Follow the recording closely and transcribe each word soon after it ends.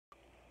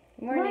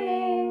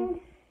Morning.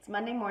 It's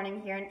Monday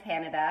morning here in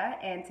Canada,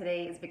 and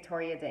today is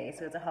Victoria Day,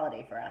 so it's a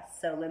holiday for us.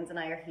 So Linz and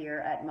I are here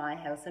at my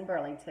house in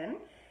Burlington,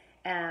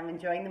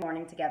 enjoying the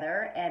morning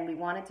together, and we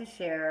wanted to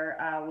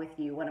share with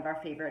you one of our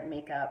favorite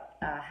makeup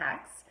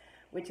hacks,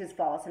 which is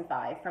Flawless in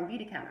 5 from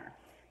Beautycounter.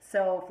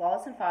 So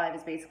Flawless in 5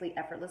 is basically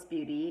effortless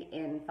beauty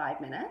in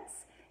 5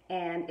 minutes,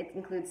 and it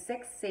includes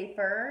 6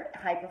 safer,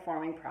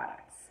 high-performing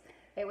products.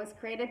 It was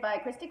created by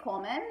Christy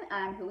Coleman,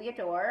 who we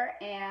adore,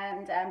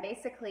 and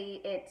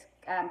basically it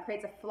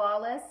creates a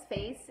flawless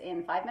face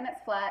in 5 minutes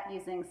flat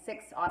using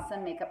 6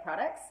 awesome makeup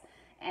products.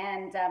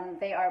 And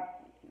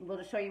we'll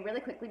just show you really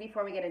quickly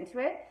before we get into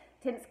it.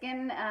 Tint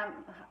Skin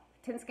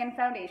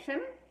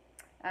Foundation,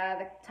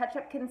 the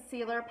Touch-Up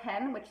Concealer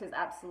Pen, which is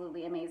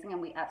absolutely amazing,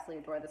 and we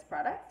absolutely adore this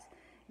product.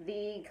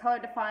 The Color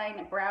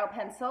Define Brow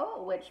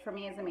Pencil, which for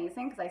me is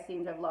amazing because I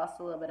seem to have lost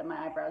a little bit of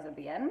my eyebrows at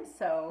the end,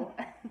 so...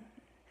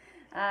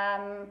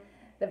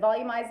 the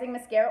volumizing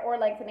mascara or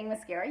lengthening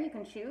mascara, you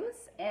can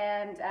choose,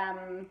 and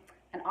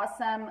an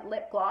awesome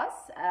lip gloss.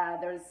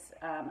 There's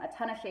a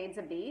ton of shades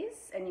of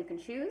these, and you can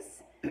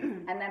choose.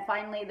 And then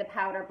finally, the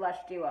powder blush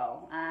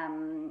duo,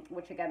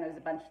 which again,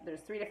 there's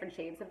 3 different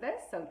shades of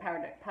this, so the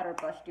powder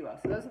blush duo.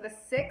 So those are the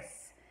 6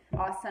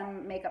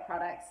 awesome makeup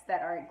products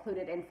that are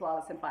included in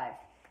Flawless in 5.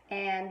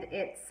 And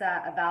it's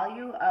a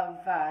value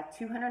of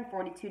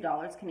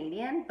 $242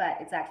 Canadian, but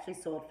it's actually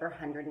sold for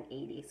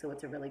 $180, so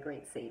it's a really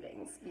great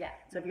savings. Yeah.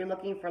 So if you're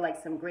looking for like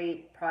some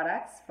great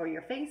products for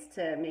your face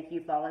to make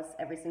you flawless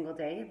every single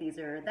day, these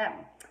are them.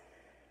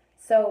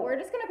 So we're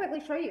just going to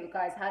quickly show you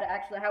guys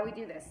how we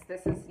do this.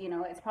 This is,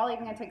 it's probably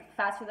even going to take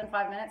faster than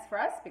 5 minutes for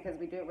us because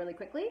we do it really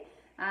quickly.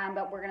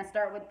 But we're going to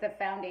start with the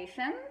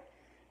foundation,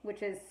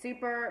 which is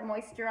super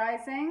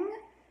moisturizing.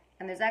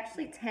 And there's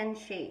actually 10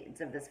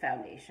 shades of this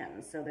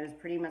foundation, so there's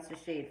pretty much a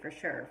shade for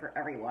sure for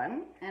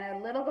everyone. And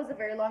a little goes a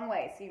very long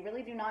way, so you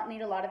really do not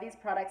need a lot of these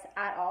products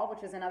at all,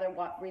 which is another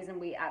reason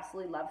we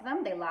absolutely love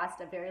them. They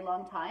last a very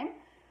long time,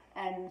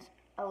 and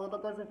a little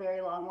goes a very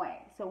long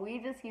way. So we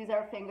just use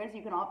our fingers.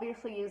 You can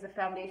obviously use a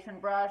foundation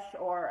brush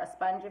or a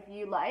sponge if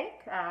you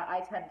like.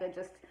 I tend to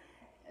just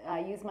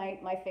use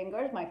my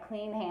fingers, my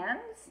clean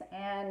hands,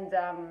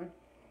 and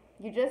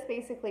you're just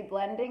basically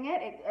blending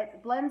it.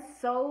 It blends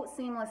so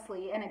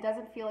seamlessly, and it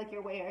doesn't feel like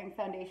you're wearing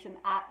foundation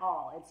at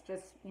all. It's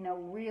just,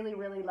 really,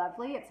 really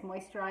lovely. It's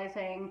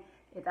moisturizing.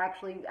 It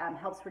actually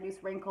helps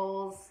reduce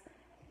wrinkles.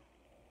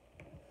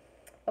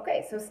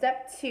 Okay, so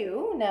step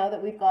 2, now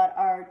that we've got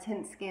our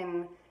Tint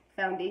Skin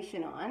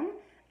foundation on,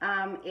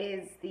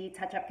 is the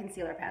Touch-Up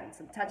Concealer Pen.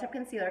 So the Touch-Up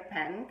Concealer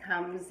Pen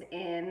comes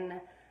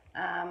in,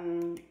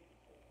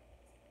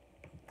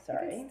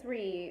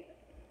 three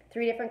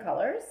different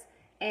colors.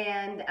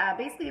 And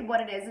basically what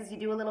it is you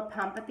do a little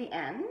pump at the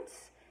end,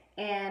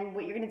 and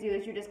what you're going to do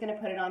is you're just going to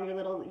put it on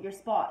your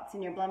spots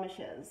and your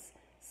blemishes.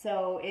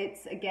 So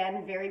it's,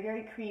 again, very,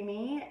 very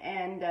creamy,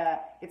 and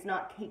it's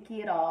not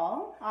cakey at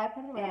all. I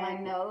put it on my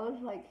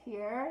nose, like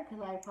here,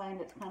 because I find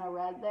it's kind of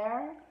red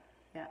there.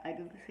 Yeah, I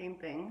do the same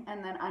thing.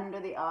 And then under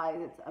the eyes,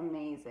 it's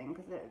amazing,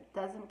 because it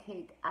doesn't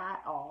cake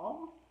at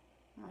all.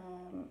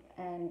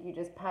 And you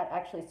just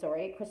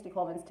Christy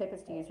Coleman's tip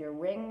is to use your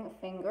ring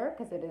finger,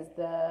 because it is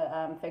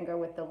the finger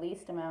with the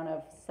least amount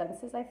of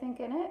senses, I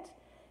think, in it.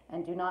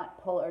 And do not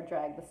pull or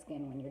drag the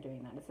skin when you're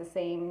doing that. It's the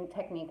same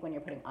technique when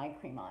you're putting eye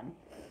cream on.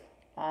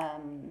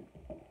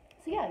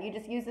 So yeah, you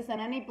just use this on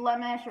any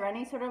blemish or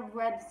any sort of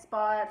red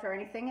spot or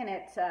anything, and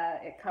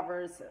it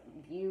covers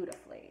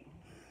beautifully.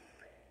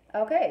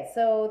 Okay,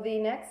 so the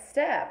next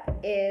step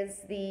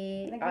is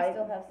I think you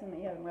still have some that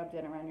you haven't rubbed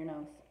in around your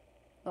nose.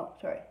 Oh,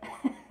 sorry.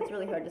 It's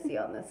really hard to see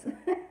on this.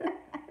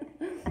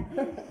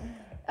 Okay.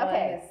 On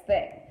this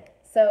thing.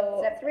 So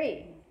step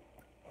 3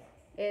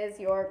 is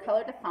your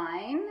Color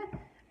Define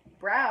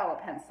Brow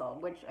Pencil,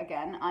 which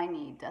again I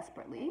need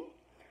desperately.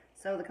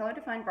 So the Color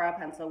Define Brow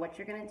Pencil, what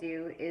you're going to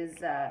do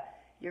is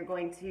you're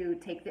going to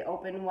take the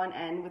open one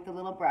end with the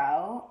little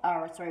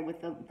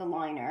with the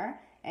liner,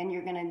 and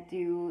you're going to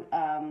do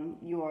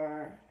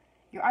your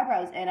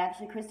eyebrows. And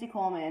actually, Christy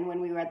Coleman,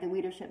 when we were at the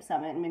Leadership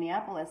Summit in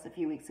Minneapolis a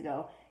few weeks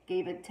ago,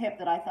 gave a tip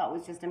that I thought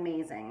was just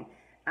amazing.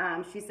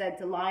 She said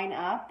to line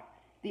up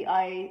the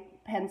eye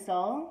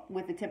pencil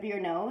with the tip of your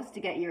nose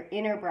to get your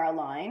inner brow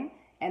line,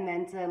 and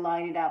then to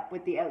line it up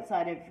with the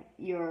outside of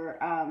your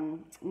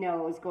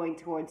nose going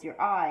towards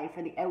your eye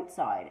for the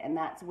outside, and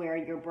that's where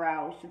your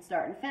brow should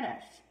start and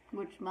finish.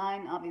 Which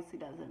mine obviously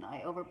doesn't.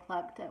 I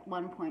overplucked at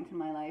one point in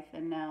my life,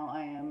 and now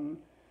I am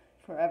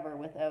forever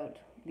without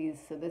these,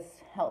 so this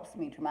helps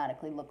me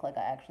dramatically look like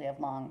I actually have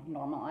long,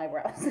 normal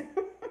eyebrows.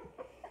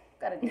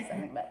 Gotta do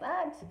something about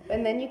that.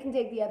 And then you can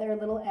take the other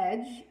little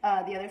edge.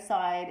 The other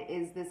side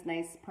is this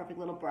nice, perfect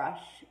little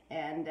brush,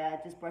 and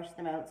just brush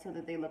them out so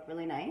that they look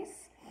really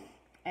nice.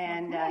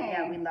 And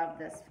yeah, we love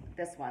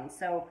this one.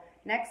 So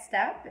next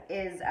step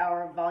is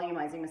our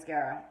volumizing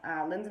mascara.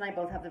 Linz and I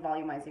both have the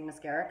volumizing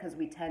mascara because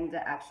we tend to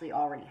actually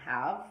already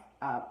have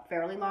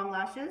fairly long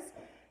lashes.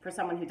 For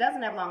someone who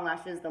doesn't have long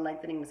lashes, the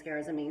lengthening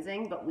mascara is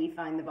amazing, but we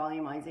find the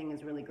volumizing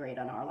is really great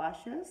on our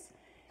lashes.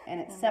 And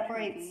it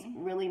separates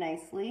really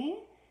nicely,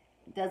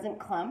 doesn't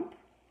clump,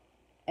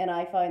 and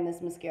I find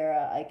this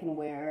mascara I can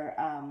wear.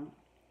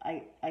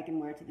 I can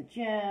wear to the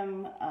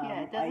gym.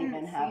 Yeah, it I doesn't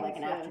even have like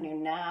an seem to-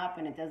 afternoon nap,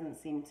 and it doesn't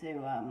seem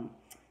to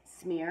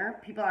smear.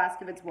 People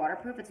ask if it's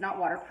waterproof. It's not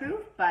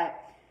waterproof, but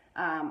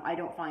I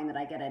don't find that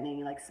I get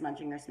any like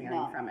smudging or smearing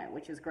No. from it,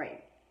 which is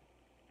great.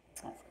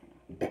 That's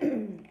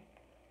kind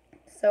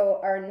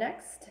So our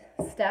next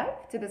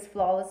step to this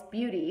flawless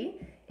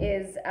beauty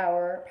is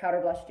our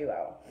powder blush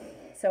duo.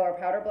 So our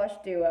powder blush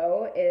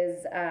duo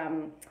is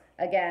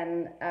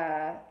again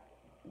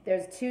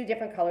there's two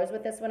different colors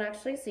with this one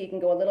actually. So you can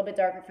go a little bit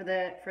darker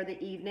for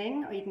the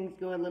evening, or you can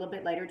go a little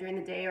bit lighter during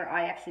the day. Or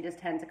I actually just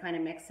tend to kind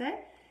of mix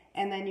it,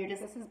 and then you're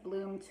just This is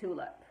Bloom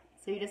Tulip.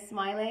 so you're just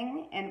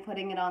smiling and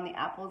putting it on the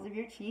apples of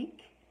your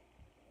cheek,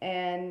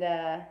 and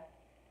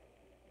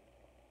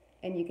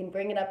you can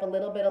bring it up a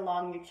little bit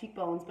along your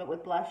cheekbones, but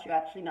with blush, you're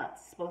actually not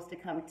supposed to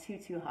come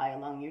too high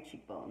along your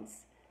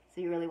cheekbones. So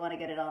you really want to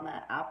get it on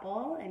that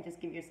apple and just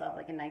give yourself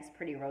like a nice,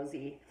 pretty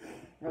rosy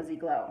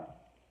glow.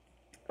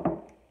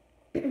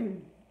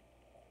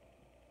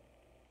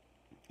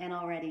 And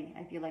already,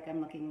 I feel like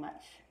I'm looking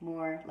much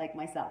more like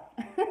myself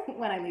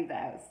when I leave the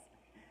house.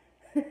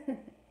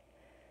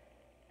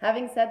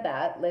 Having said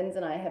that, Linz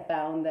and I have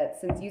found that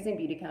since using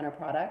Beautycounter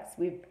products,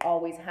 we've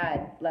always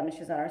had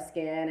blemishes on our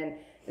skin, and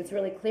it's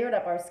really cleared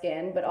up our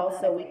skin, but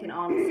also we can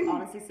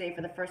honestly say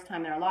for the first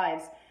time in our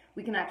lives,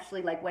 we can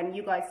actually, like when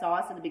you guys saw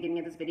us at the beginning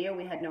of this video,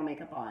 we had no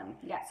makeup on.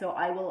 Yeah. So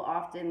I will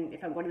often,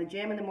 if I'm going to the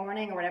gym in the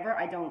morning or whatever,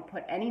 I don't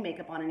put any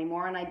makeup on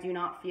anymore, and I do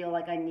not feel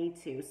like I need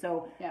to.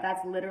 So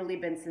that's literally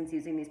been since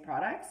using these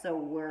products, so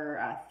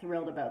we're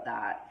thrilled about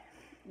that.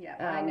 Yeah,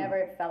 I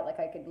never felt like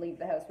I could leave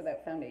the house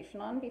without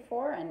foundation on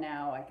before, and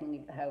now I can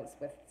leave the house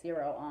with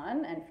zero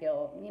on and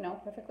feel, you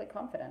know, perfectly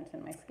confident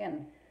in my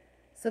skin.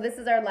 So this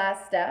is our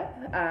last step,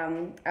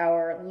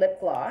 our lip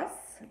gloss.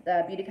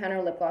 The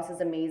Beautycounter lip gloss is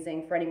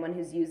amazing. For anyone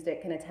who's used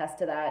it can attest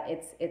to that.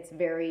 It's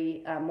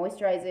very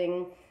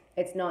moisturizing,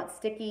 it's not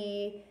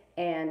sticky,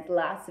 and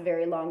lasts a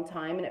very long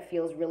time, and it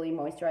feels really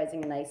moisturizing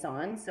and nice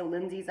on. So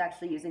Lindsay's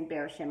actually using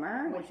Bare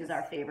Shimmer, which is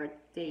our favorite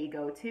day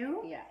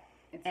go-to. Yeah,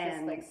 it's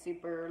just like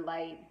super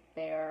light,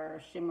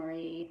 bare,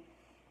 shimmery,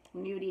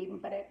 nudie,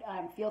 but it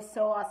feels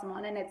so awesome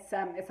on, and it's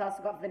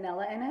also got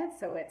vanilla in it,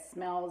 so it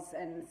smells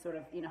and sort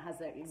of, you know,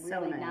 has a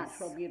really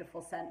natural,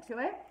 beautiful scent to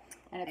it,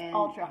 and it's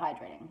ultra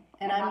hydrating.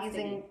 And I'm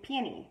using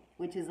Peony,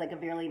 which is like a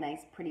really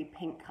nice, pretty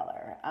pink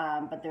color.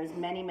 But there's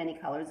many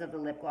colors of the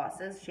lip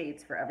glosses,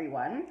 shades for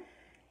everyone,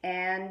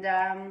 and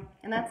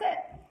that's it.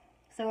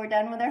 So we're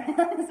done with our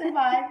lesson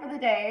 5 for the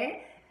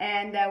day.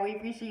 And we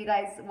appreciate you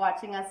guys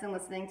watching us and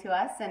listening to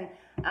us. And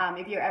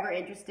if you're ever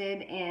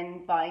interested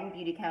in buying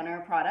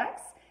Beautycounter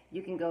products,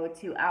 you can go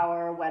to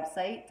our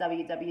website,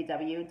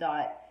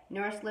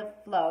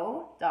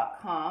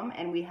 www.nourishliftflow.com,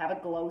 and we have a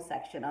glow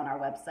section on our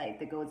website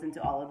that goes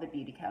into all of the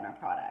Beautycounter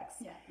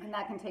products. Yeah, and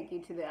that can take you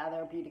to the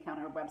other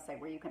Beautycounter website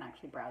where you can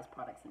actually browse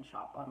products and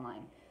shop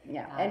online.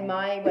 Yeah, and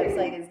my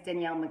website is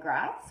Danielle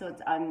McGrath, so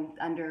it's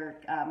under,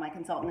 my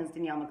consultant is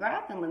Danielle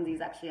McGrath, and Lindsay's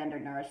actually under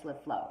Nourish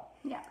Lift Flow.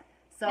 Yeah.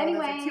 So those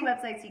are 2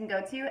 websites you can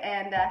go to,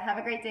 and have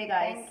a great day,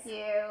 guys. Thank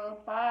you.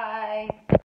 Bye.